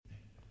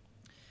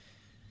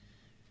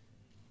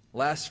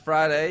Last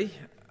Friday,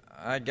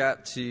 I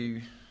got to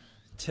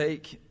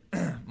take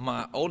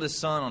my oldest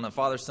son on a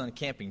father-son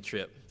camping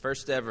trip.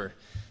 First ever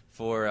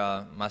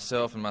for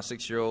myself and my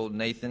 6-year-old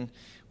Nathan.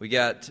 We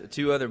got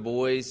 2 other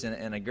boys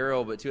and a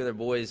girl, but 2 other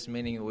boys,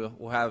 meaning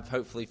we'll have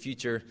hopefully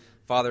future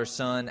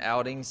father-son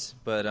outings.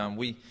 But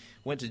we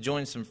went to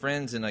join some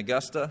friends in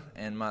Augusta,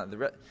 and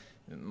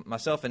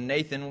myself and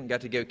Nathan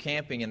got to go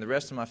camping, and the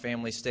rest of my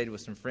family stayed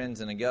with some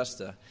friends in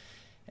Augusta.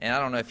 And I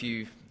don't know if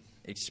you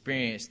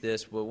experienced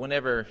this, but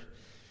whenever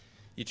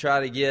you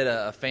try to get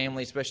a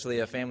family, especially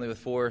a family with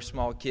 4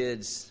 small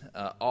kids,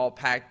 all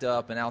packed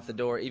up and out the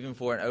door, even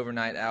for an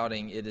overnight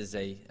outing, it is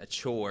a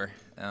chore.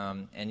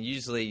 And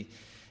usually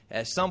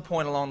at some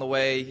point along the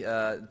way,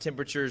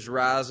 temperatures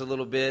rise a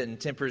little bit and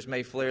tempers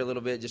may flare a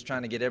little bit, just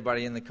trying to get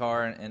everybody in the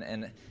car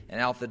and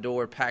out the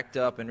door, packed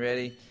up and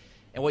ready.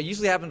 And what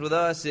usually happens with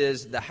us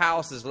is the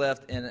house is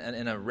left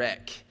in a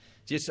wreck.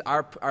 Just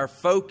our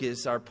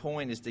focus, our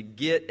point is to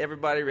get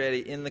everybody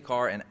ready in the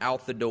car and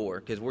out the door,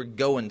 because we're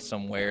going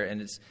somewhere,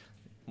 and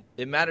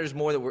it matters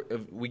more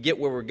that we get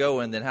where we're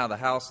going than how the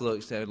house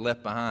looks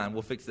left behind.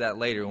 We'll fix that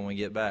later when we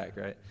get back,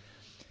 right?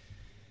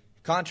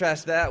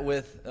 Contrast that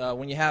with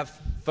when you have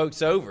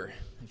folks over.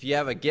 If you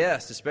have a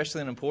guest,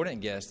 especially an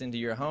important guest, into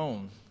your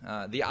home,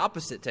 the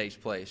opposite takes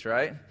place,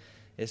 right?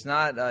 It's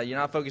not you're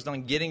not focused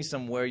on getting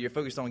somewhere. You're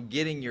focused on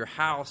getting your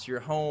house, your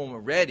home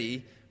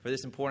ready for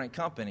this important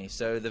company.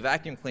 So the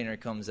vacuum cleaner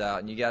comes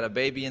out, and you got a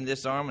baby in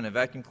this arm and a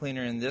vacuum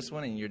cleaner in this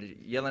one, and you're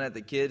yelling at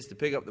the kids to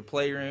pick up the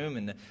playroom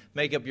and to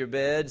make up your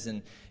beds,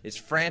 and it's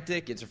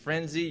frantic, it's a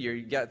frenzy.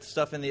 You got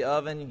stuff in the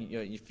oven.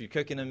 If you're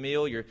cooking a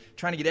meal, you're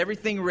trying to get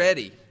everything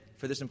ready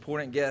for this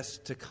important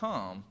guest to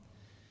come.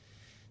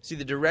 See,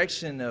 the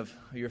direction of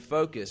your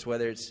focus,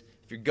 whether it's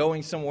if you're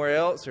going somewhere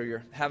else or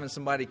you're having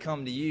somebody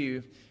come to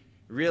you,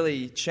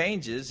 really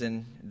changes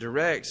and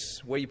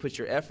directs where you put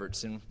your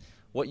efforts and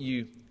what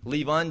you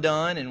leave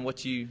undone and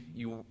what you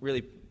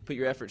really put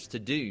your efforts to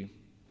do.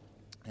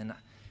 And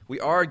I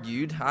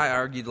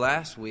argued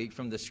last week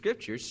from the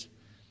Scriptures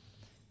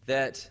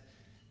that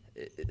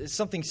it's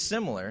something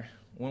similar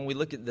when we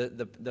look at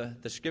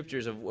the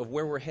Scriptures of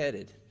where we're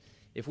headed.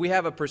 If we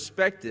have a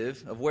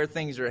perspective of where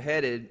things are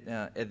headed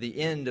at the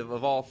end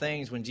of all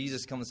things, when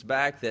Jesus comes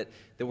back, that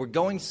we're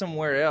going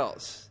somewhere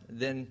else,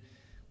 then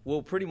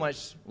we'll pretty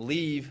much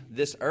leave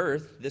this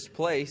earth, this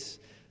place,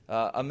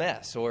 a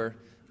mess, or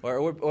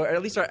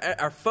at least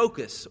our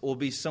focus will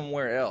be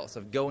somewhere else,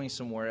 of going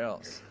somewhere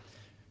else.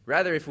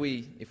 Rather, if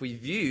we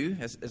view,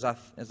 as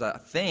I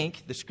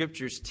think the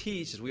Scriptures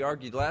teach, as we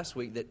argued last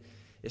week, that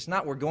it's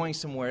not we're going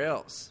somewhere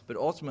else, but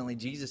ultimately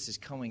Jesus is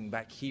coming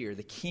back here.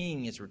 The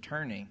King is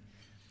returning.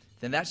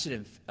 Then that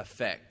should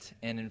affect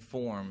and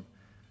inform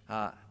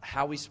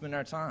how we spend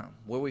our time,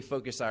 where we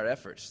focus our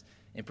efforts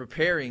in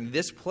preparing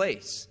this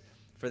place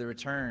for the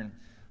return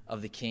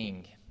of the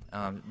King.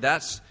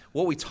 That's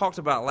what we talked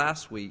about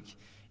last week.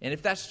 And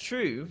if that's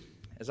true,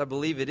 as I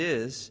believe it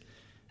is,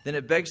 then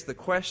it begs the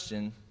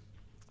question,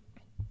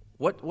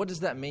 what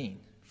does that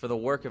mean for the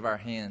work of our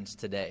hands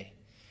today?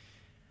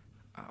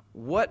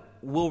 What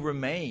will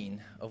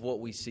remain of what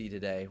we see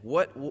today?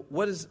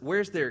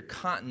 Where's their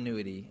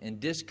continuity and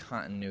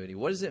discontinuity?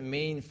 What does it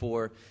mean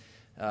for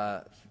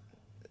a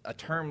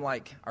term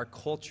like our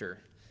culture,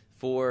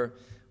 for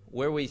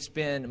where we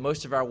spend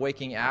most of our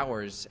waking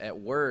hours at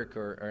work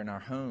or in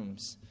our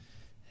homes?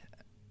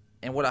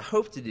 And what I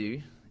hope to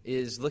do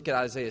is look at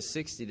Isaiah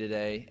 60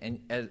 today,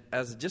 and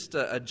as just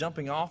a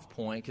jumping off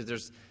point,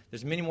 because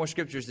there's many more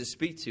scriptures that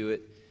speak to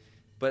it,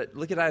 but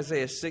look at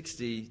Isaiah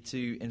 60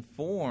 to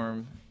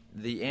inform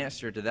the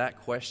answer to that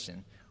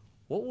question.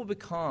 What will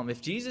become,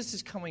 if Jesus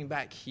is coming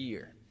back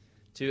here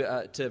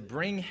to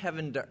bring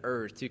heaven to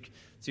earth,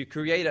 to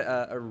create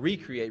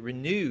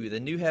renew the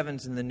new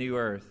heavens and the new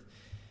earth,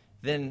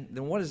 then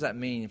what does that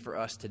mean for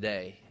us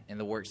today in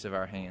the works of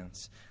our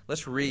hands?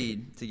 Let's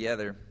read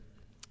together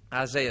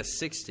Isaiah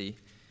 60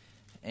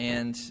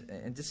 and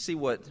just see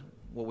what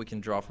we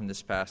can draw from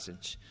this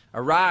passage.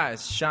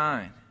 Arise,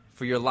 shine,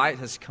 for your light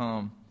has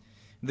come.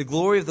 The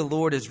glory of the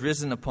Lord is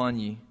risen upon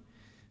you.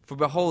 For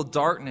behold,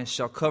 darkness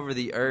shall cover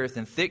the earth,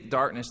 and thick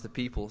darkness the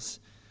peoples.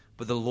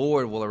 But the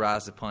Lord will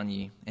arise upon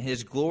you, and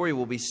his glory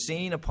will be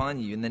seen upon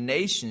you. And the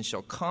nations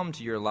shall come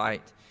to your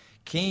light,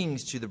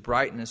 kings to the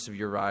brightness of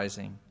your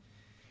rising.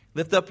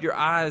 Lift up your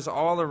eyes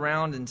all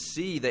around and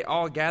see. They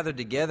all gather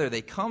together.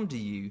 They come to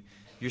you.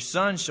 Your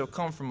sons shall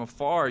come from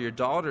afar. Your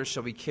daughters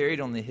shall be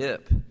carried on the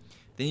hip.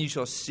 Then you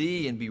shall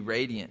see and be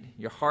radiant.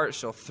 Your heart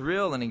shall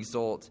thrill and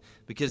exult,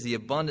 because the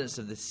abundance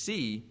of the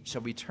sea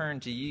shall be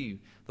turned to you.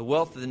 The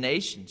wealth of the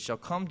nations shall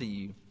come to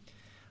you.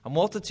 A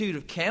multitude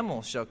of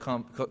camels shall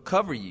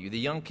cover you, the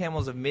young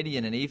camels of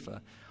Midian and Ephah.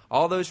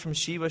 All those from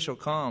Sheba shall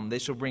come. They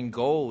shall bring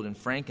gold and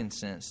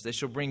frankincense. They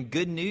shall bring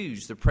good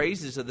news, the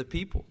praises of the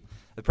people,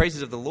 the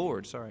praises of the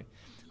Lord,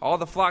 All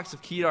the flocks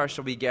of Kedar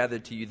shall be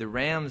gathered to you. The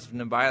rams of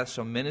Nebaioth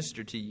shall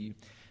minister to you.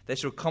 They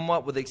shall come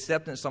up with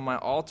acceptance on my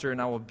altar,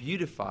 and I will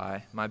beautify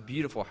my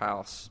beautiful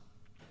house.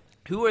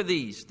 Who are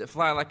these that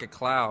fly like a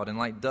cloud and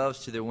like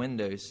doves to their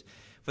windows?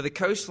 For the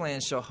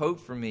coastlands shall hope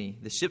for me,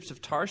 the ships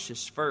of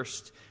Tarshish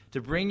first,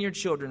 to bring your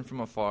children from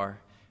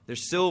afar, their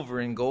silver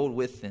and gold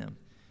with them.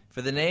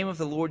 For the name of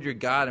the Lord your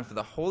God and for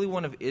the Holy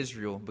One of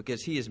Israel,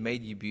 because he has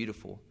made you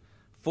beautiful.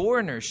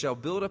 Foreigners shall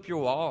build up your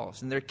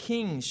walls, and their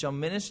kings shall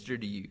minister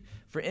to you.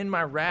 For in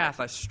my wrath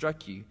I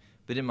struck you,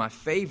 but in my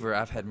favor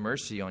I've had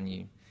mercy on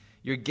you.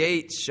 Your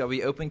gates shall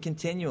be open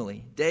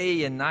continually.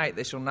 Day and night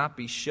they shall not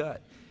be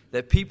shut,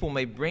 that people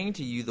may bring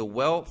to you the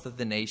wealth of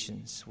the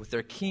nations, with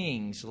their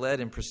kings led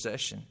in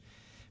procession.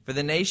 For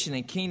the nation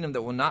and kingdom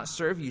that will not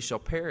serve you shall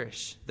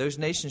perish. Those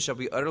nations shall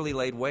be utterly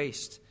laid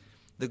waste.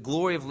 The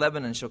glory of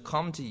Lebanon shall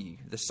come to you,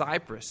 the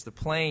cypress, the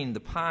plane, the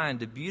pine,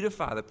 to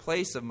beautify the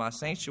place of my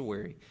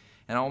sanctuary,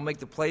 and I will make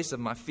the place of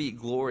my feet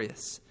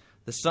glorious.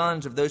 The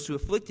sons of those who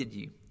afflicted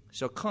you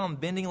shall come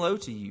bending low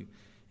to you,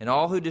 and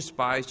all who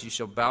despised you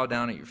shall bow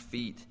down at your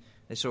feet.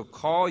 They shall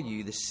call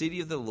you the city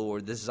of the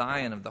Lord, the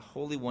Zion of the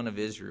Holy One of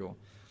Israel.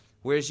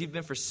 Whereas you've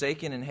been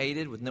forsaken and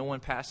hated, with no one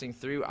passing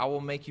through, I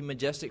will make you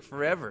majestic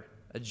forever,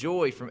 a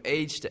joy from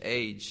age to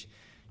age.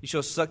 You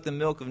shall suck the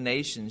milk of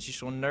nations. You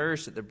shall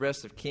nurse at the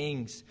breast of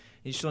kings.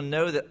 And you shall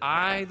know that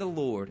I, the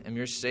Lord, am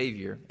your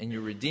Savior and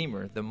your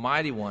Redeemer, the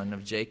Mighty One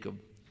of Jacob.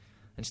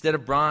 Instead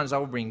of bronze, I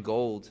will bring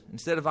gold.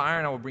 Instead of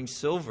iron, I will bring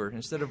silver.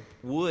 Instead of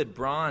wood,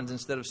 bronze.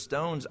 Instead of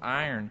stones,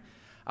 iron.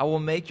 I will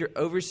make your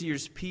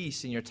overseers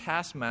peace and your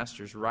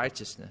taskmasters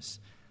righteousness.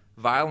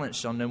 Violence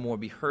shall no more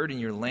be heard in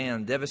your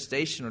land,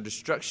 devastation or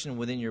destruction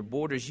within your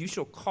borders. You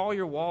shall call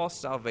your walls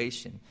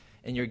salvation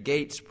and your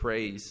gates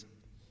praise.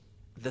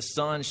 The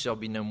sun shall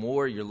be no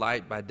more your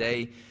light by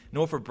day,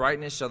 nor for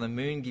brightness shall the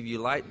moon give you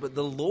light, but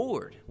the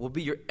Lord will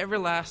be your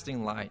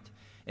everlasting light,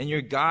 and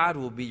your God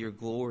will be your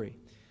glory.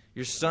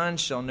 Your sun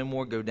shall no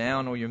more go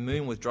down, nor your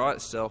moon withdraw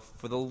itself,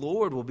 for the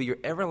Lord will be your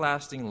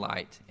everlasting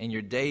light, and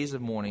your days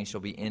of mourning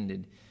shall be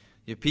ended.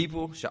 Your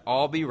people shall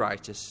all be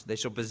righteous. They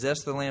shall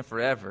possess the land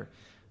forever,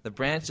 the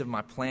branch of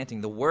my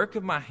planting, the work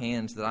of my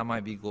hands, that I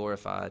might be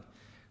glorified.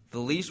 The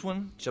least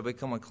one shall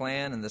become a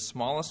clan, and the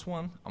smallest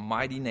one a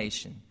mighty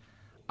nation.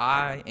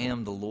 I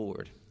am the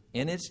Lord.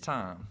 In its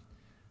time,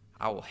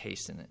 I will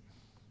hasten it.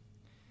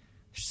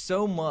 There's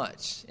so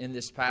much in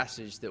this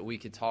passage that we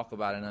could talk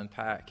about and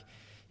unpack.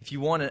 If you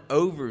want an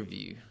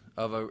overview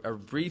of a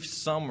brief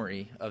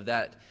summary of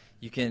that,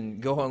 you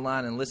can go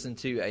online and listen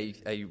to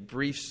a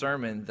brief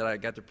sermon that I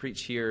got to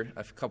preach here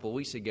a couple of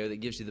weeks ago that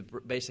gives you the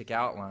basic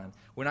outline.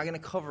 We're not going to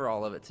cover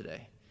all of it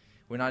today.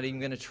 We're not even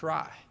going to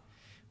try.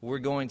 We're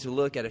going to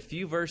look at a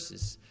few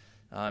verses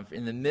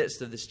in the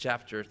midst of this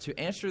chapter to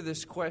answer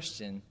this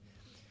question: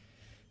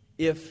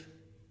 if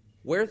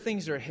where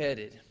things are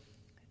headed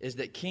is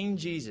that King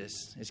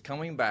Jesus is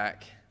coming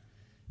back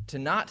to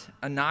not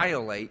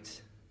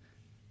annihilate,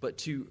 but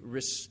to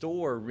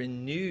restore,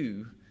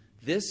 renew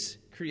this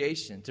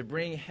creation, to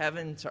bring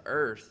heaven to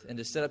earth and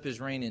to set up his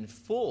reign in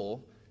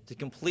full, to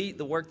complete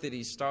the work that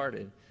he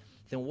started,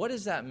 then what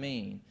does that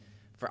mean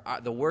for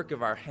the work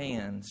of our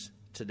hands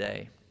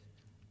today?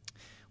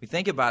 We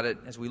think about it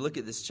as we look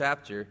at this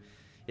chapter.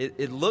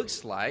 It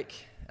looks like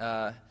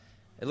a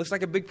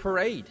big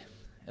parade.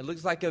 It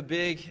looks like a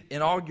big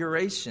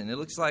inauguration. It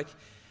looks like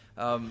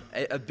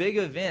a big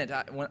event.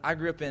 When I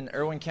grew up in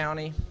Irwin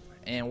County,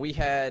 and we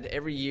had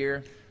every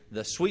year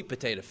the Sweet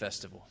Potato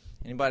Festival.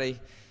 Anybody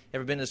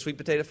ever been to the Sweet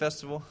Potato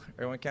Festival,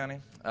 Irwin County?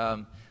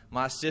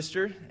 My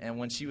sister, and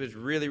when she was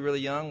really,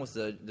 really young, was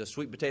the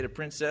Sweet Potato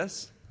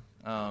Princess.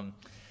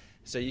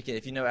 So you can,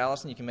 if you know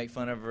Allison, you can make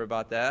fun of her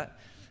about that.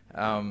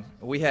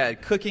 We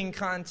had cooking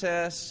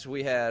contests.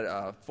 We had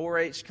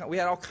 4-H. We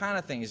had all kind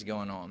of things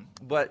going on.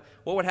 But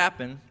what would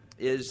happen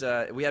is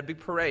we had a big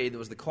parade that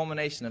was the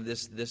culmination of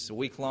this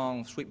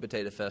week-long Sweet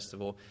Potato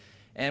Festival.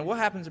 And what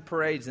happens at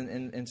parades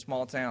in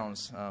small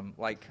towns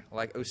like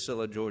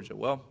Osceola, Georgia?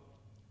 Well,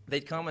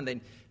 they'd come and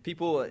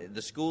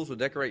the schools would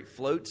decorate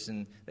floats,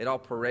 and they'd all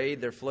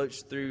parade their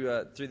floats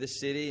through the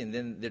city, and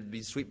then there'd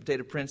be Sweet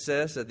Potato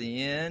Princess at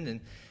the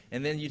end,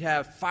 and then you'd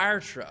have fire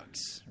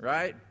trucks,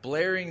 right,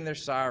 blaring their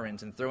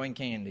sirens and throwing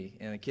candy,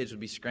 and the kids would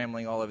be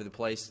scrambling all over the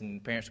place,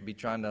 and parents would be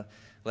trying to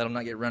let them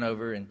not get run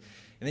over, and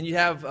then you'd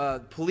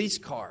have police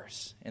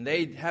cars, and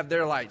they'd have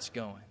their lights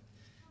going.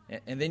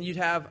 And then you'd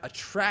have a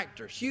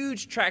tractor,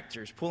 huge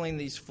tractors pulling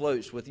these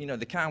floats with,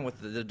 the kind with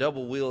the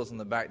double wheels on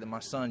the back that my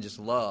son just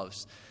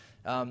loves.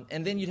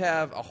 And then you'd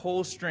have a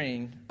whole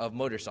string of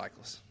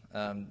motorcycles,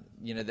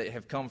 that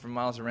have come from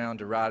miles around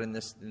to ride in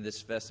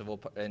this festival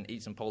and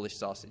eat some Polish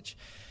sausage.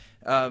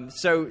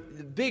 So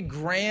the big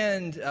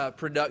grand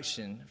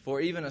production for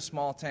even a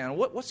small town.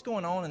 What's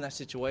going on in that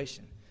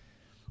situation?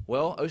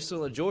 Well,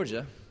 Osceola,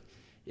 Georgia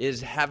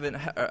is having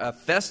a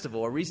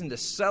festival, a reason to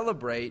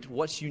celebrate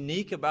what's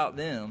unique about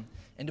them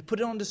and to put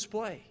it on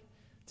display.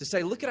 To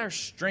say, look at our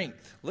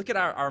strength, look at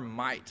our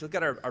might, look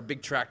at our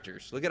big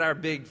tractors, look at our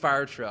big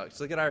fire trucks,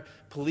 look at our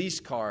police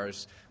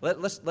cars.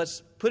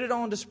 Let's put it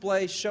on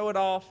display, show it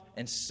off,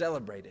 and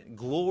celebrate it.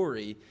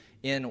 Glory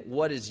in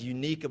what is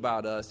unique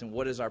about us and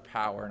what is our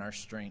power and our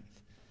strength.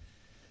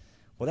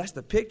 Well, that's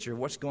the picture of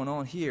what's going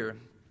on here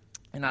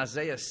in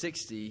Isaiah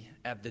 60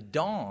 at the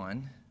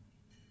dawn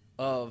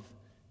of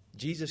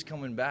Jesus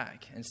coming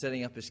back and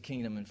setting up his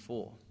kingdom in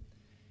full.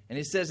 And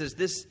it says as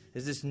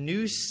this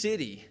new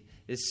city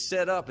is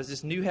set up, as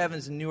this new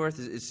heavens and new earth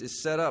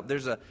is set up,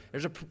 there's a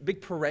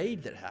big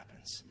parade that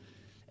happens.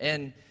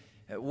 And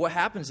what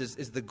happens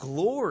is the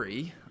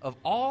glory of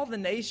all the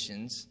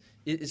nations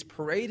is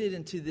paraded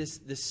into this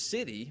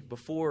city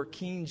before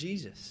King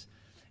Jesus.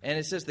 And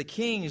it says the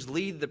kings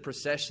lead the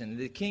procession.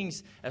 The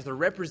kings, as the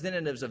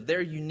representatives of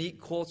their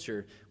unique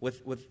culture,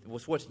 with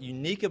what's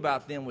unique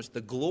about them, which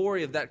the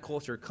glory of that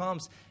culture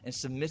comes and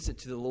submits it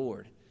to the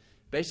Lord.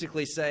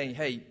 Basically saying,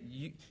 hey,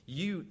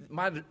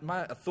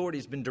 my authority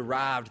has been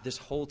derived this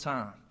whole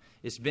time.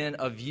 It's been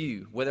of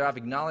you, whether I've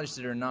acknowledged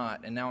it or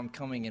not, and now I'm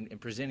coming and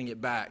presenting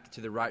it back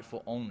to the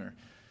rightful owner.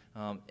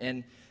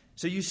 And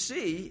so you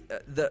see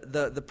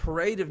the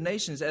parade of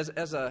nations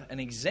as an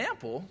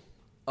example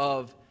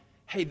of,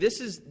 hey,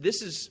 this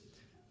is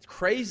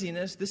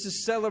craziness, this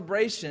is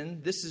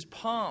celebration, this is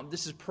pomp,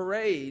 this is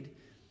parade,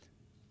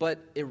 but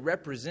it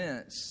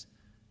represents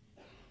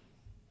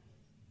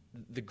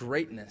the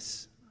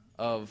greatness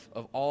of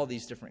all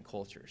these different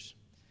cultures.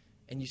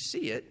 And you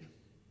see it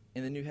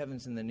in the new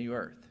heavens and the new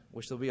earth,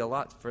 which there'll be a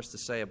lot for us to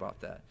say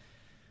about that.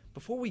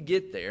 Before we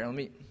get there, let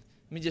me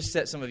just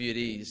set some of you at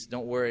ease.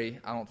 Don't worry,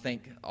 I don't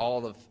think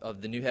all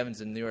of the new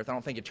heavens and the new earth, I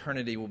don't think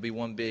eternity will be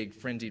one big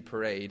frenzied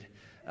parade.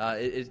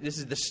 This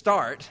is the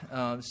start,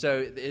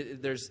 so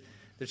there's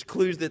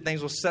clues that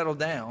things will settle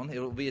down. It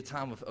will be a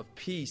time of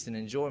peace and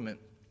enjoyment.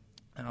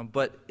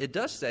 But it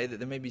does say that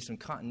there may be some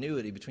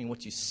continuity between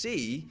what you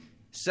see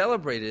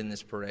celebrated in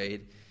this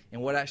parade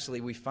and what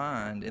actually we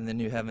find in the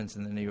new heavens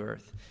and the new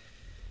earth.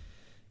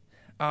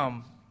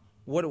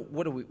 What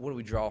do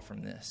we draw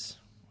from this?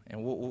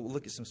 And we'll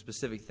look at some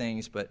specific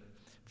things. But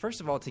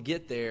first of all, to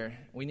get there,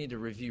 we need to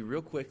review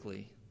real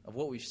quickly of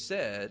what we've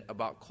said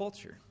about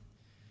culture.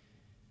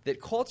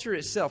 That culture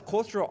itself,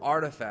 cultural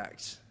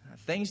artifacts,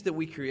 things that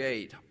we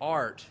create,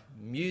 art,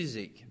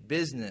 music,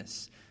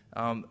 business,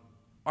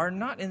 are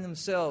not in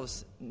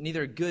themselves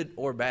neither good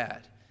or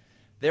bad.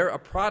 They're a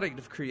product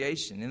of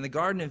creation. In the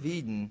Garden of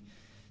Eden,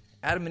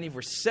 Adam and Eve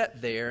were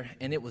set there,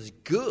 and it was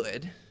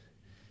good.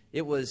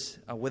 It was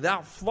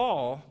without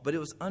flaw, but it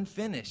was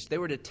unfinished. They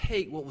were to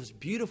take what was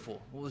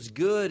beautiful, what was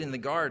good in the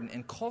garden,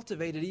 and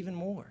cultivate it even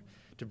more,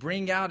 to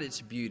bring out its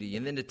beauty,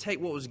 and then to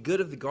take what was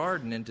good of the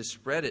garden and to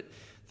spread it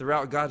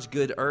throughout God's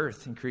good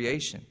earth and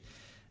creation.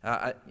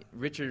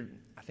 Richard,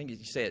 I think you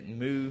say it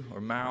Moo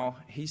or Mao,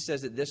 he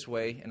says it this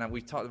way, and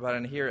we've talked about it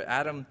in here.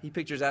 He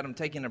pictures Adam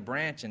taking a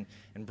branch and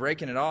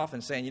breaking it off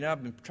and saying,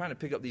 I've been trying to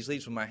pick up these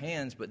leaves with my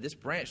hands, but this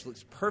branch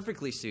looks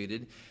perfectly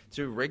suited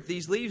to rake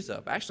these leaves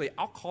up. Actually,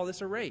 I'll call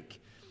this a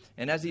rake.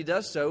 And as he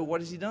does so,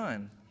 what has he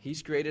done?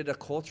 He's created a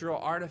cultural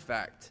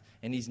artifact,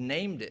 and he's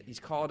named it. He's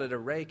called it a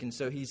rake, and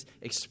so he's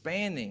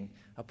expanding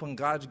upon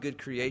God's good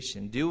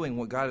creation, doing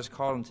what God has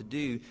called him to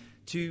do,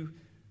 to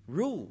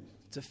rule,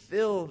 to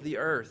fill the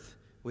earth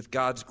with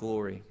God's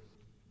glory.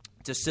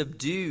 To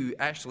subdue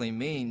actually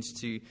means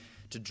to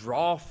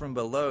draw from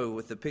below,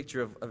 with the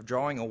picture of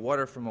drawing a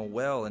water from a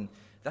well. And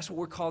that's what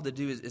we're called to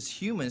do as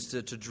humans,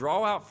 to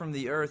draw out from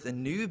the earth a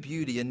new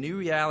beauty, a new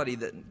reality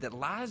that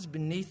lies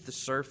beneath the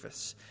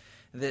surface,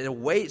 that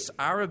awaits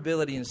our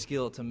ability and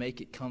skill to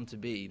make it come to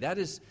be. That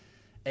is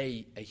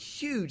a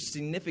huge,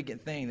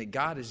 significant thing that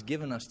God has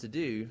given us to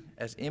do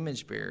as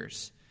image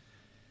bearers.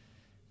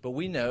 But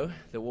we know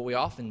that what we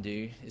often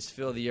do is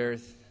fill the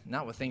earth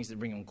not with things that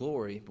bring him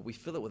glory, but we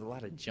fill it with a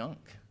lot of junk.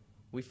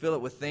 We fill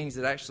it with things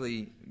that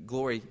actually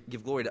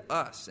give glory to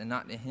us and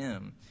not to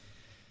him.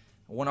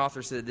 One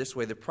author said it this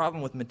way: the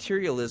problem with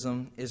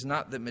materialism is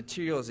not that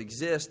materials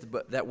exist,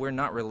 but that we're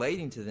not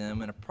relating to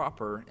them in a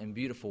proper and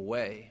beautiful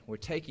way. We're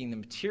taking the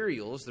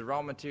materials, the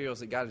raw materials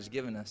that God has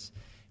given us,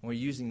 and we're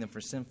using them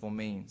for sinful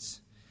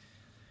means.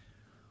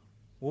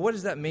 Well, what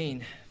does that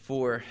mean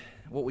for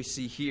what we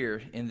see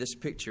here in this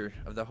picture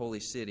of the holy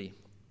city?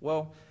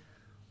 Well,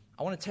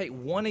 I want to take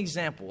one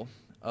example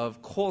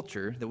of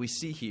culture that we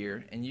see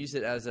here and use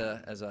it as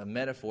a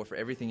metaphor for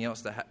everything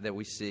else that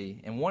we see.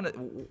 And one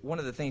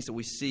of the things that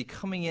we see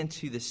coming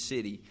into the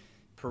city,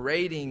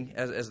 parading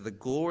as the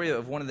glory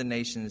of one of the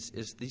nations,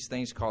 is these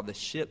things called the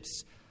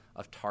ships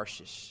of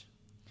Tarshish.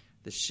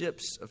 The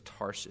ships of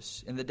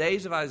Tarshish. In the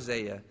days of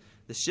Isaiah,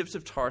 the ships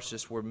of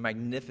Tarshish were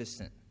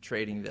magnificent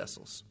trading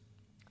vessels.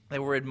 They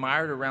were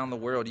admired around the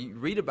world. You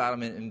read about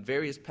them in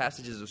various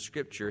passages of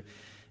Scripture,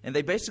 and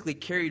they basically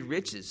carried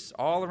riches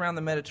all around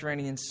the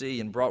Mediterranean Sea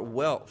and brought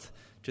wealth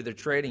to their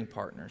trading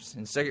partners.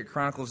 In 2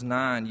 Chronicles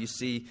 9, you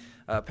see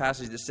a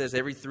passage that says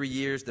every 3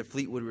 years the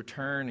fleet would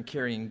return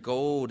carrying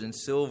gold and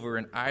silver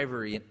and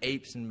ivory and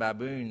apes and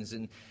baboons.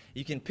 And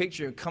you can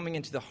picture coming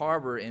into the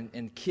harbor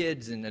and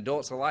kids and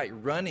adults alike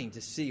running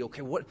to see,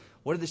 okay, what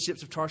are the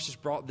ships of Tarshish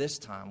brought this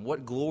time?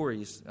 What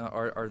glories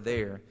are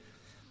there?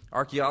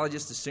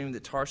 Archaeologists assume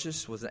that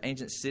Tarshish was an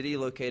ancient city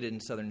located in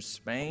southern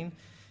Spain.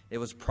 It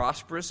was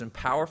prosperous and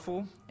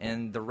powerful,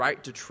 and the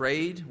right to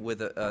trade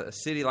with a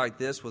city like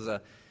this was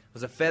a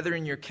feather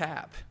in your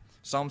cap.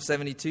 Psalm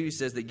 72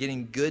 says that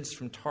getting goods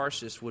from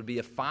Tarshish would be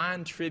a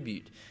fine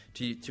tribute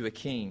to a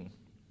king.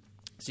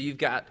 So you've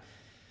got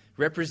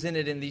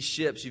represented in these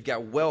ships, you've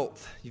got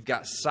wealth, you've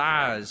got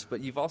size,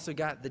 but you've also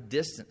got the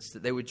distance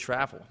that they would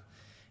travel.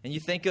 And you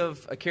think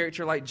of a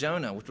character like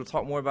Jonah, which we'll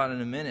talk more about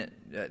in a minute,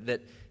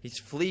 that he's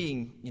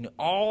fleeing,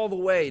 all the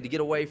way to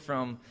get away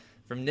from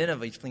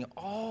Nineveh. He's fleeing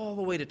all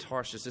the way to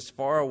Tarshish, this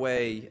far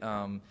away,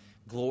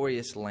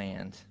 glorious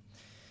land.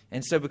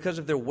 And so because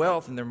of their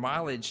wealth and their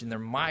mileage and their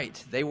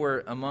might, they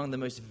were among the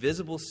most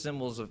visible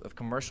symbols of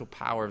commercial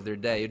power of their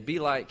day. It'd be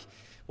like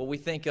what we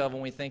think of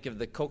when we think of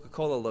the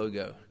Coca-Cola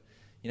logo.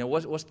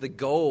 What's the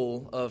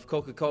goal of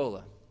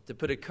Coca-Cola? To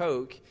put a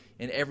Coke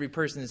in every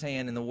person's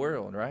hand in the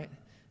world, right?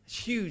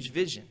 Huge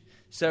vision.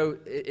 So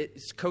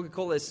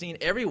Coca-Cola is seen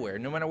everywhere.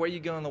 No matter where you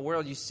go in the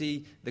world, you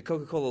see the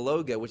Coca-Cola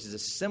logo, which is a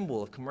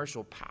symbol of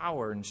commercial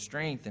power and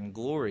strength and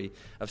glory,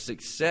 of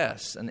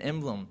success, an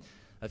emblem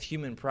of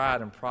human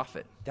pride and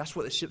profit. That's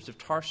what the ships of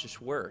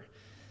Tarshish were.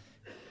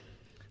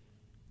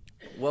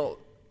 Well,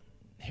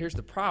 here's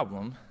the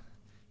problem.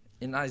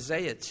 In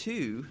Isaiah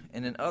 2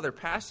 and in other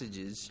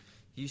passages,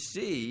 you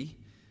see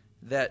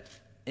that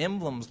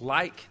emblems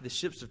like the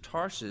ships of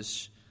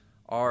Tarshish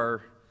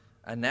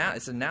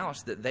it's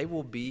announced that they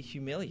will be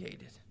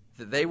humiliated,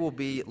 that they will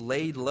be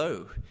laid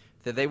low,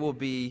 that they will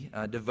be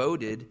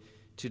devoted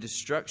to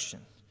destruction.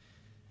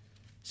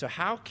 So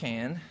how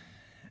can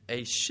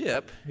a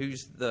ship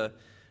who's the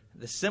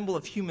symbol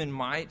of human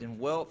might and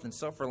wealth and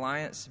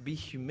self-reliance be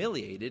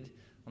humiliated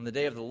on the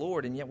day of the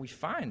Lord? And yet we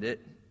find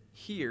it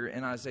here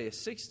in Isaiah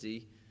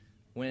 60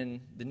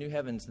 when the new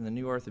heavens and the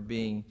new earth are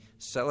being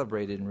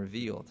celebrated and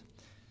revealed.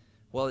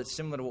 Well, it's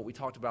similar to what we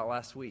talked about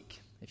last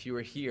week. If you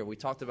were here, we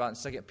talked about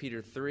in 2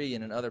 Peter 3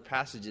 and in other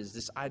passages,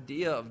 this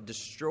idea of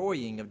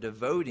destroying, of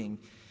devoting,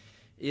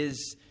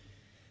 is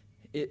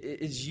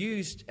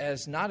used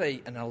as not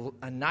an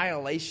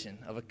annihilation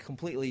of a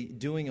completely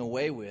doing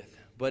away with,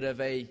 but of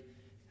a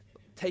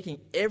taking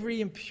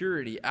every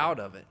impurity out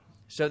of it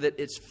so that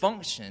its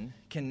function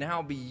can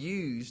now be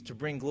used to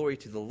bring glory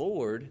to the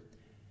Lord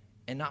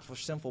and not for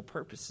sinful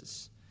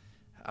purposes.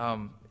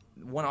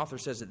 One author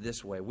says it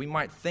this way: we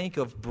might think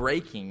of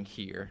breaking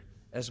here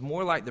as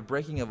more like the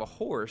breaking of a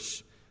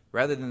horse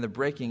rather than the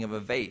breaking of a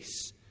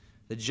vase.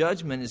 The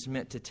judgment is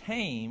meant to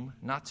tame,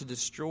 not to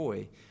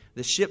destroy.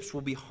 The ships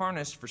will be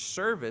harnessed for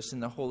service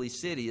in the holy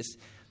city.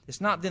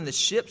 It's not then the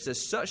ships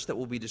as such that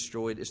will be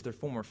destroyed, it's their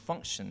former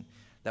function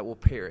that will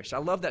perish. I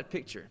love that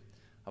picture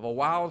of a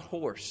wild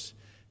horse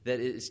that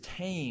is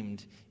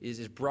tamed,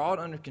 is brought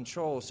under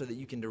control so that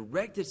you can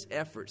direct its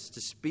efforts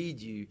to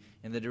speed you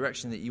in the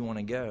direction that you want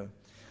to go.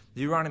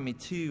 Deuteronomy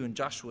 2 and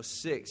Joshua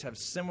 6 have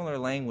similar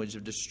language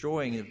of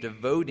destroying and of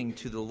devoting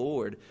to the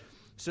Lord,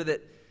 so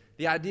that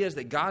the idea is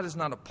that God is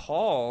not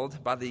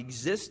appalled by the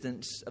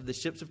existence of the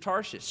ships of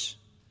Tarshish.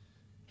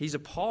 He's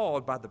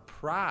appalled by the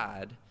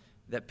pride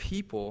that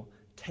people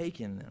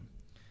take in them,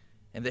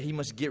 and that he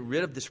must get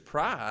rid of this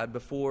pride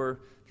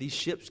before these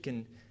ships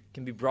can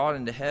be brought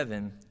into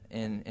heaven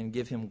and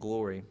give him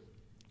glory.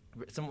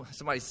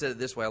 Somebody said it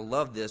this way. I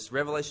love this.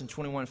 Revelation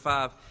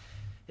 21:5.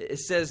 It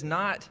says,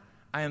 not,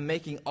 I am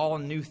making all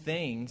new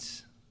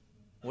things.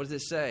 What does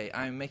it say?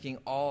 I am making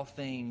all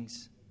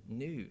things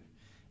new.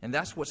 And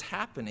that's what's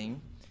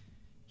happening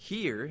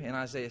here in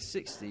Isaiah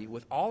 60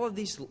 with all of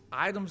these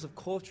items of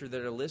culture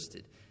that are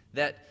listed.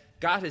 That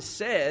God has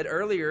said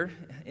earlier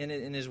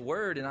in his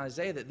word in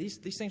Isaiah that these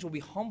things will be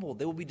humbled.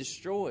 They will be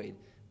destroyed.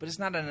 But it's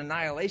not an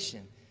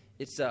annihilation.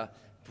 It's a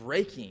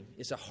breaking.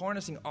 It's a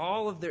harnessing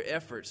all of their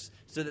efforts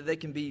so that they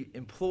can be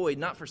employed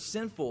not for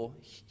sinful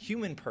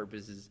human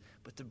purposes,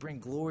 but to bring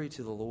glory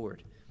to the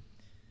Lord.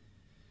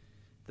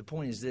 The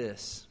point is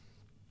this: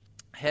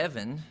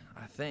 heaven,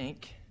 I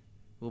think,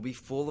 will be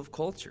full of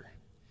culture,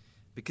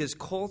 because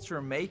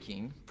culture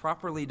making,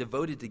 properly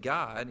devoted to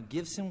God,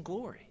 gives him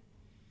glory.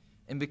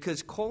 And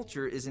because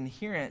culture is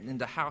inherent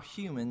into how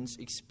humans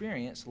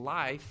experience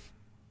life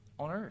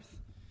on earth.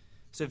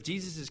 So if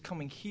Jesus is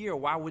coming here,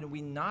 why would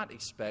we not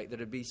expect there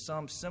to be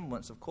some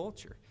semblance of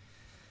culture?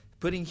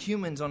 Putting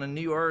humans on a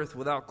new earth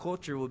without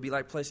culture would be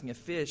like placing a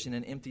fish in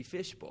an empty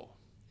fishbowl.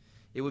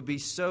 It would be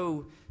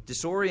so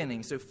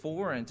disorienting, so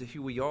foreign to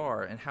who we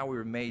are and how we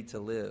were made to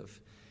live.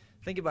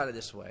 Think about it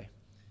this way.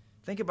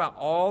 Think about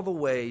all the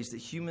ways that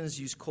humans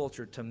use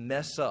culture to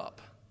mess up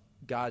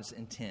God's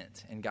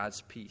intent and God's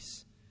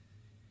peace.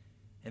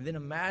 And then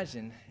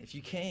imagine, if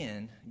you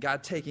can,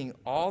 God taking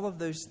all of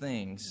those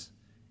things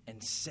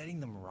and setting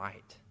them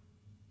right.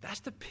 That's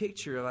the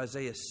picture of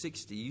Isaiah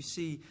 60. You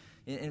see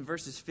in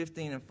verses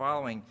 15 and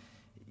following,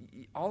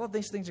 all of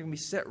these things are going to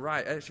be set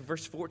right. Actually,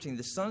 verse 14,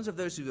 the sons of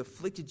those who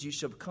afflicted you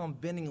shall come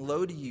bending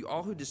low to you.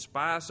 All who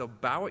despise shall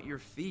bow at your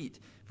feet.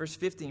 Verse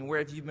 15,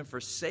 whereas you've been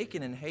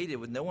forsaken and hated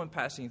with no one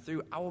passing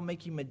through, I will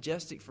make you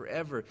majestic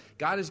forever.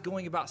 God is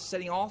going about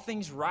setting all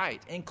things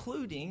right,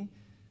 including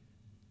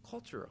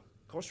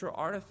cultural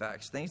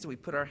artifacts, things that we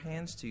put our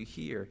hands to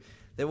here.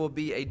 There will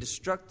be a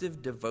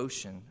destructive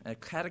devotion, a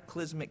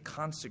cataclysmic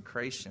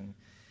consecration.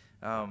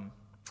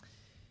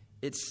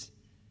 It's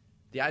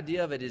The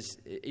idea of it is,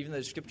 even though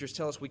the scriptures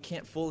tell us we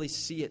can't fully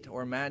see it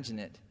or imagine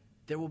it,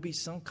 there will be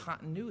some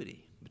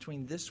continuity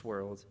between this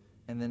world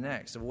and the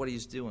next of what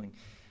he's doing.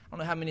 I don't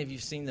know how many of you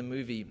have seen the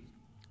movie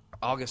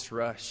August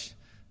Rush.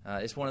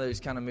 It's one of those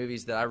kind of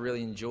movies that I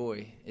really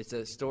enjoy. It's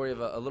a story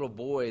of a little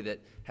boy that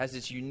has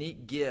this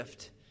unique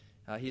gift.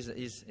 He's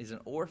an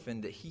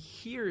orphan that he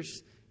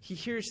hears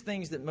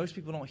things that most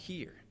people don't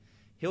hear.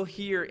 He'll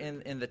hear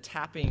in the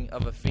tapping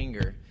of a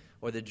finger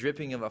or the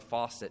dripping of a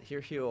faucet.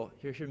 He'll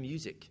hear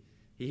music.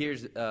 He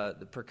hears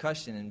the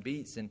percussion and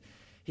beats, and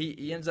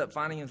he ends up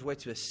finding his way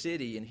to a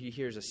city, and he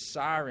hears a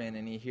siren,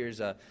 and he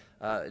hears a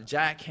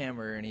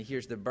jackhammer, and he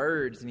hears the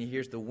birds, and he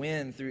hears the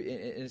wind through.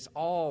 And it's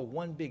all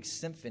one big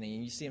symphony,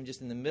 and you see him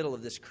just in the middle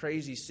of this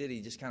crazy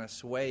city, just kind of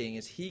swaying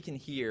as he can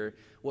hear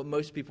what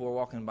most people are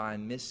walking by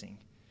and missing.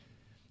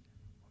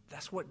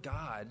 That's what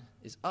God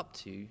is up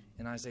to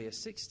in Isaiah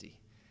 60.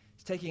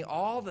 He's taking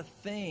all the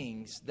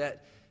things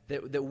that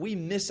we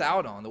miss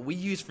out on, that we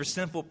use for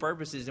sinful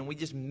purposes, and we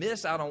just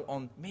miss out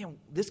on, man,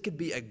 this could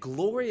be a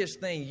glorious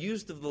thing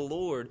used of the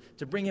Lord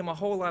to bring him a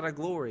whole lot of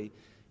glory.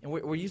 And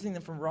we're using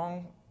them for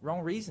wrong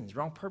reasons,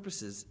 wrong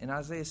purposes. In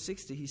Isaiah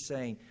 60, he's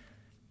saying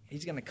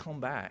he's going to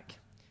come back,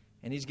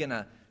 and he's going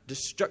to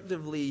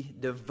destructively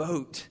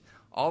devote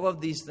all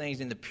of these things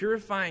in the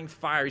purifying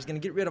fire. He's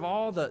going to get rid of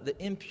all the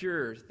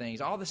impure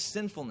things, all the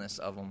sinfulness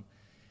of them.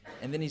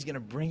 And then he's going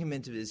to bring him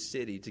into his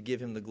city to give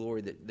him the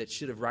glory that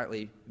should have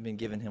rightly been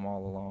given him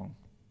all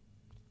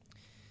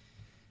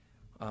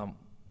along.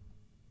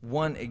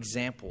 One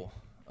example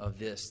of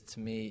this to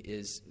me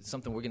is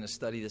something we're going to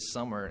study this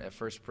summer at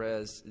First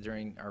Pres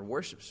during our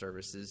worship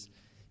services,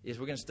 is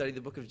we're going to study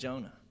the book of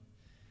Jonah.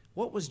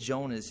 What was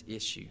Jonah's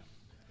issue?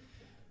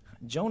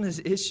 Jonah's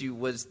issue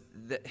was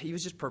that he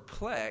was just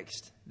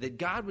perplexed that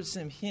God would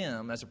send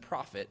him as a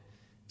prophet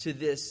to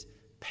this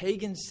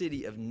pagan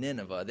city of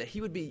Nineveh,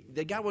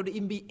 that God would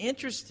even be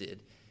interested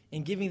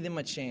in giving them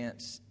a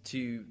chance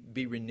to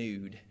be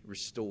renewed,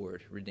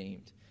 restored,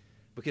 redeemed.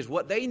 Because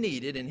what they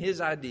needed in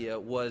his idea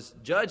was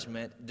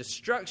judgment,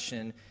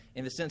 destruction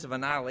in the sense of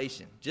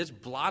annihilation.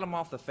 Just blot them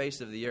off the face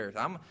of the earth.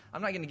 I'm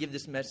not going to give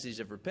this message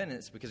of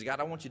repentance because, God,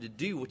 I want you to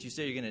do what you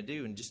say you're going to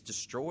do and just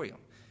destroy them.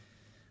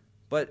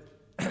 But,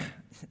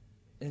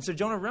 and so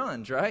Jonah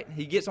runs, right?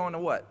 He gets on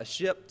a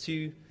ship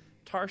to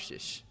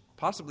Tarshish.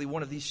 Possibly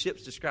one of these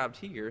ships described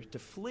here, to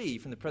flee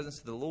from the presence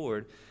of the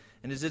Lord.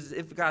 And it's as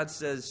if God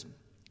says,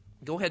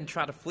 go ahead and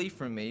try to flee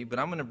from me, but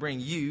I'm going to bring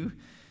you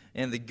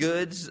and the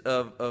goods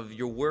of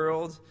your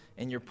world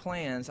and your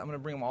plans, I'm going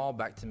to bring them all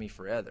back to me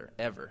forever,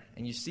 ever.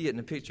 And you see it in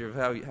the picture of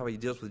how he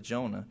deals with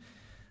Jonah.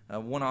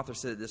 One author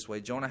said it this way: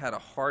 Jonah had a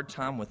hard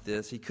time with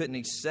this. He couldn't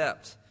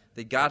accept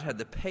that God had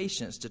the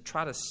patience to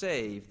try to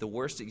save the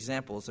worst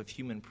examples of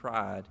human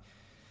pride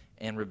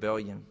and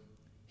rebellion.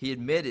 He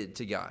admitted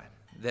to God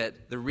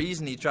that the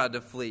reason he tried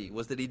to flee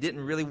was that he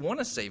didn't really want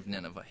to save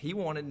Nineveh. He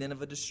wanted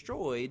Nineveh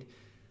destroyed,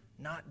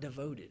 not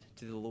devoted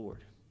to the Lord.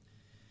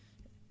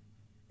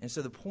 And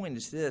so the point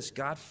is this: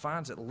 God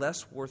finds it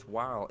less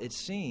worthwhile, it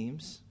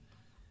seems,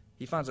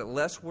 he finds it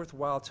less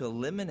worthwhile to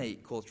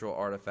eliminate cultural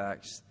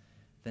artifacts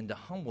than to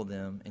humble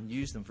them and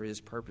use them for his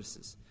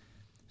purposes.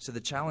 So the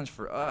challenge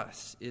for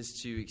us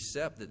is to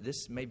accept that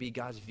this may be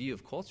God's view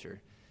of culture,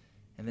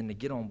 and then to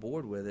get on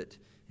board with it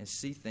and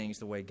see things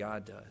the way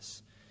God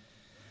does.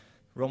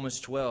 Romans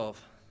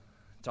 12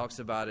 talks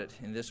about it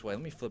in this way.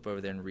 Let me flip over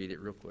there and read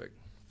it real quick,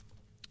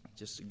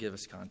 just to give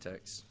us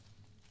context.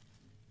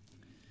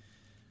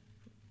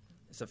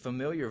 It's a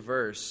familiar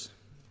verse.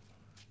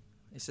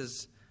 It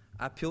says,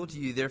 I appeal to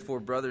you, therefore,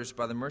 brothers,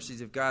 by the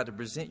mercies of God, to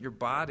present your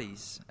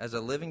bodies as a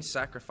living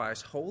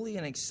sacrifice, holy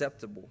and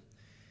acceptable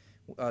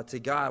to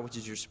God, which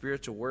is your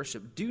spiritual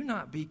worship. Do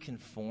not be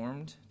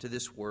conformed to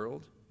this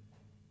world,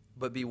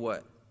 but be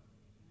what?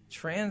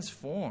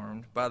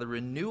 Transformed by the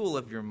renewal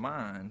of your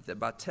mind, that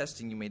by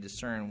testing you may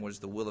discern what is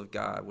the will of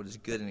God, what is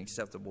good and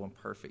acceptable and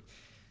perfect.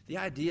 The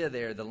idea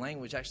there, the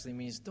language actually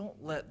means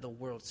don't let the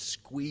world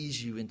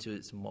squeeze you into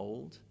its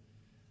mold.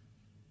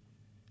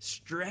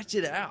 Stretch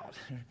it out.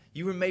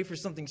 You were made for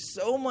something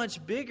so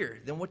much bigger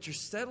than what you're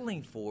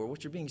settling for,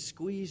 what you're being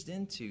squeezed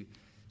into.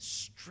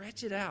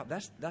 Stretch it out.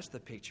 That's the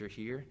picture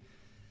here.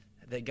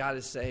 That God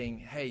is saying,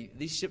 hey,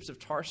 these ships of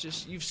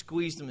Tarshish, you've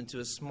squeezed them into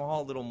a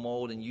small little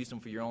mold and used them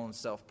for your own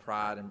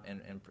self-pride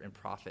and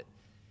profit.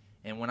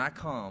 And when I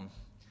come,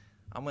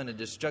 I'm going to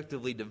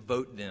destructively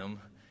devote them,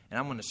 and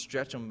I'm going to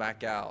stretch them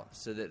back out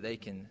so that they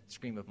can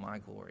scream of my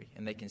glory,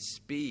 and they can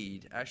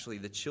speed, actually,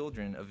 the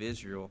children of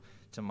Israel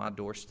to my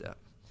doorstep.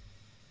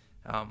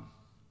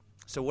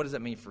 So what does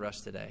that mean for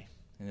us today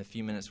in the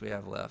few minutes we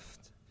have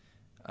left?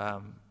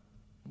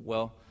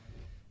 Well,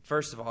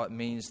 first of all, it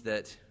means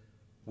that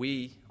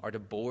we are to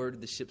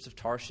board the ships of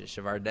Tarshish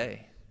of our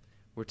day.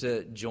 We're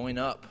to join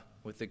up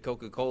with the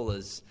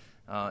Coca-Colas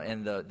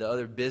and the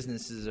other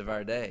businesses of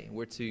our day.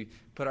 We're to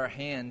put our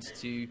hands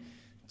to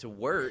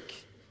work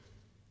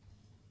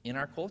in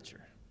our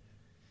culture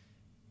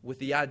with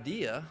the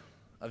idea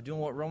of doing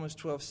what Romans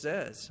 12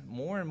 says,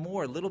 more and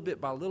more, little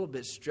bit by little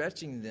bit,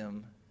 stretching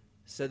them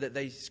so that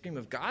they scream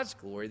of God's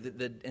glory,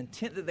 the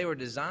intent that they were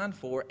designed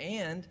for,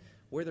 and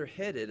where they're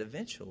headed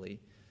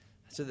eventually,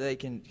 so that they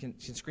can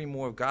scream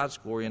more of God's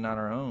glory and not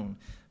our own.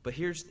 But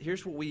here's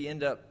what we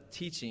end up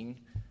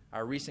teaching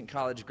our recent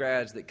college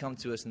grads that come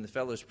to us in the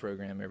Fellows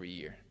program every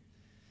year,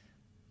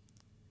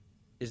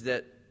 is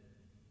that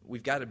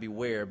we've got to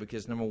beware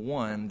because, number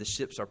one, the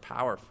ships are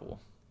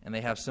powerful, and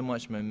they have so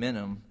much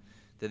momentum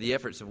that the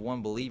efforts of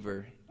one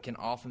believer can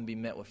often be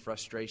met with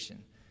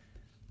frustration.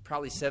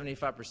 Probably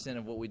 75%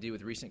 of what we do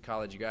with recent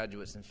college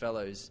graduates and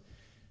fellows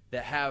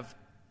that have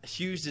a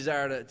huge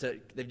desire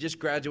they've just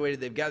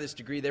graduated, they've got this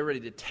degree, they're ready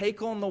to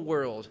take on the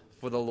world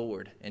for the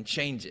Lord and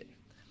change it.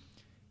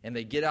 And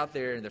they get out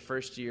there in the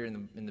first year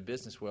in the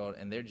business world,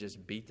 and they're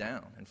just beat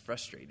down and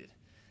frustrated.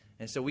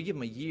 And so we give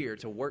them a year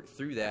to work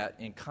through that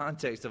in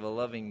context of a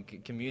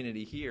loving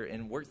community here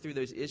and work through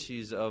those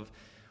issues of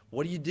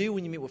what do you do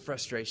when you meet with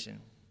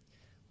frustration?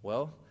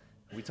 Well,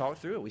 we talk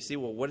through it. We see,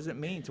 well, what does it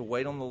mean to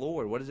wait on the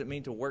Lord? What does it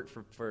mean to work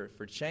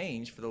for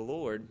change for the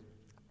Lord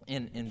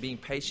and being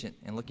patient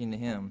and looking to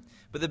Him?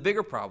 But the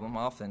bigger problem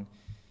often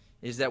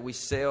is that we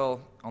sail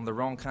on the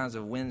wrong kinds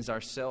of winds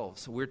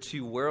ourselves. We're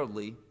too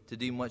worldly to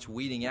do much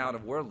weeding out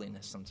of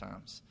worldliness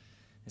sometimes.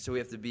 And so we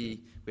have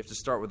to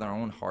start with our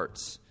own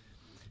hearts.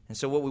 And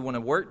so what we want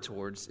to work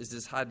towards is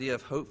this idea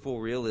of hopeful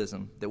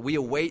realism, that we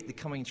await the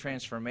coming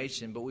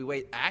transformation, but we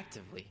wait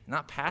actively,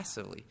 not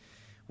passively.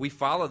 We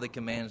follow the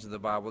commands of the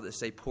Bible that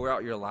say, pour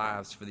out your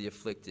lives for the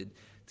afflicted,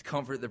 to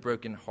comfort the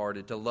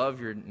brokenhearted, to love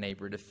your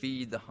neighbor, to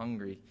feed the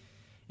hungry.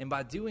 And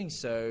by doing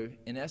so,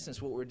 in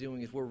essence, what we're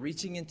doing is we're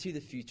reaching into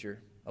the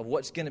future of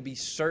what's going to be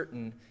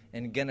certain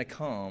and going to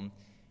come,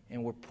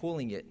 and we're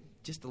pulling it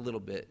just a little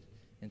bit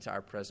into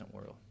our present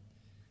world.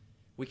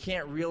 We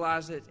can't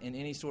realize it in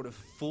any sort of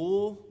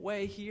full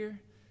way here.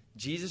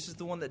 Jesus is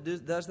the one that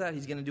does that.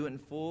 He's going to do it in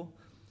full.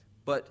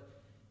 But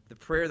the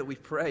prayer that we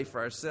pray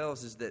for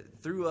ourselves is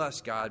that through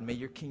us, God, may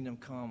your kingdom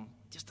come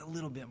just a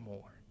little bit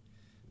more.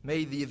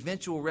 May the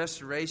eventual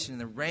restoration and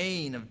the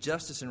reign of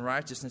justice and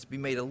righteousness be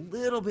made a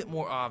little bit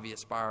more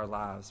obvious by our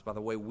lives, by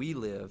the way we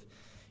live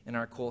in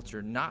our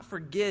culture, not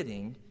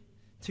forgetting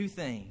two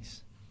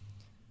things.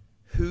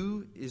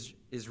 Who is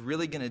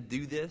really going to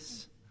do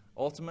this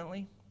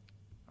ultimately?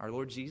 Our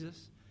Lord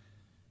Jesus,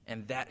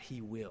 and that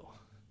He will.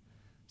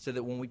 So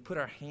that when we put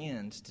our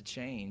hands to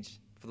change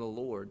for the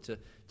Lord, to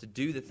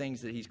do the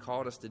things that He's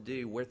called us to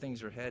do, where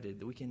things are headed,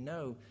 that we can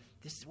know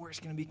this is where it's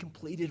going to be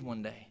completed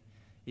one day.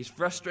 As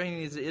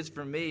frustrating as it is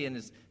for me, and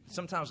as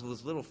sometimes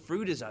as little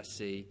fruit as I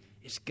see,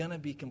 it's going to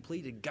be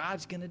completed.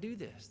 God's going to do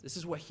this. This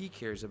is what He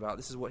cares about.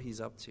 This is what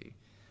He's up to.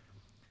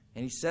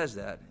 And He says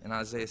that in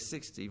Isaiah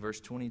 60,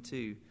 verse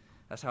 22.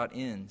 That's how it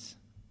ends.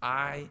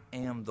 I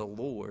am the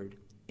Lord.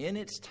 In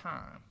its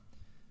time,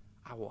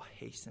 I will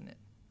hasten it.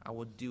 I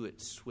will do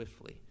it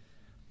swiftly.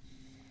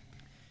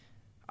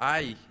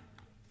 I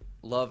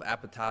love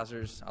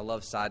appetizers. I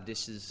love side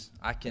dishes.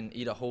 I can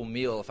eat a whole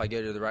meal if I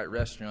go to the right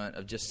restaurant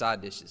of just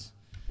side dishes.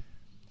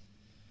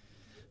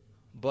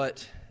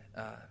 But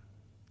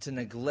to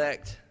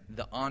neglect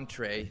the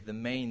entree, the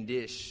main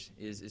dish,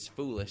 is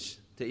foolish.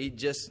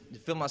 To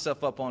fill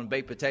myself up on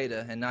baked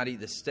potato and not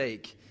eat the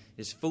steak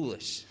is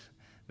foolish,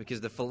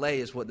 because the filet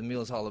is what the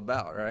meal is all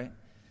about, right?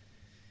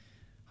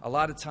 A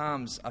lot of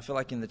times, I feel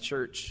like in the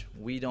church,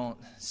 we don't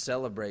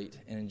celebrate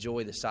and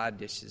enjoy the side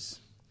dishes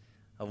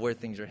of where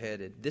things are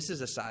headed. This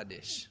is a side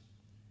dish.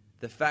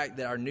 The fact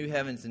that our new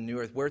heavens and new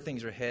earth, where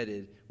things are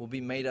headed, will be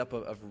made up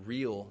of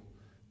real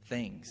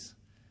things.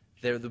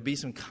 There'll be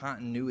some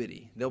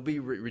continuity. They'll be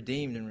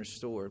redeemed and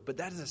restored. But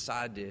that is a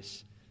side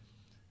dish.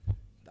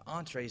 The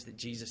entree is that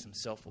Jesus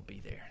Himself will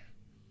be there.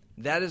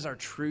 That is our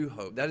true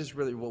hope. That is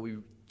really what we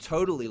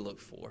totally look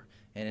for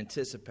and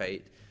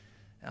anticipate.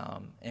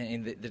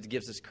 And that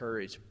gives us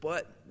courage.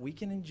 But we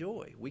can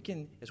enjoy. We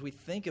can, as we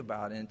think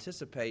about and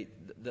anticipate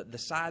the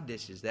side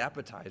dishes, the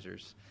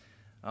appetizers,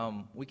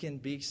 we can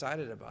be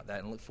excited about that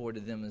and look forward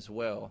to them as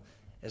well,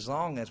 as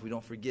long as we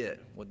don't forget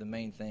what the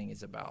main thing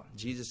is about,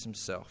 Jesus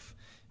Himself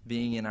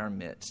being in our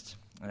midst.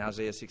 And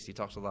Isaiah 60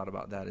 talks a lot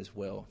about that as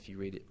well, if you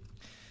read it.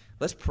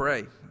 Let's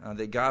pray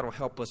that God will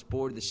help us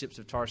board the ships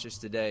of Tarshish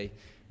today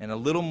and a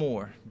little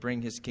more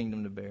bring His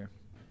kingdom to bear.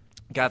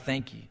 God,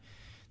 thank you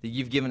that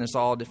you've given us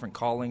all different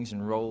callings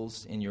and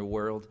roles in your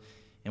world.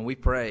 And we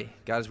pray,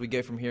 God, as we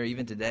go from here,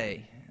 even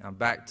today,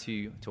 back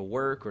to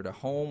work or to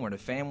home or to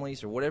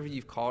families or whatever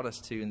you've called us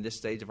to in this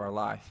stage of our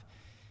life,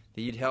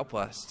 that you'd help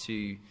us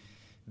to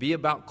be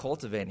about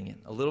cultivating it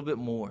a little bit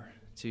more,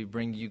 to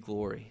bring you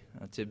glory,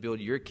 to build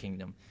your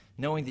kingdom,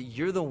 knowing that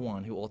you're the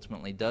one who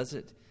ultimately does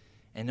it,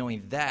 and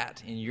knowing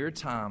that in your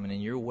time and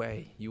in your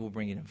way, you will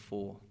bring it in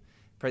full.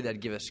 Pray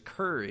that give us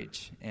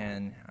courage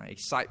and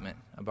excitement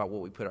about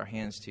what we put our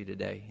hands to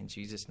today. In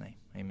Jesus' name,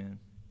 amen.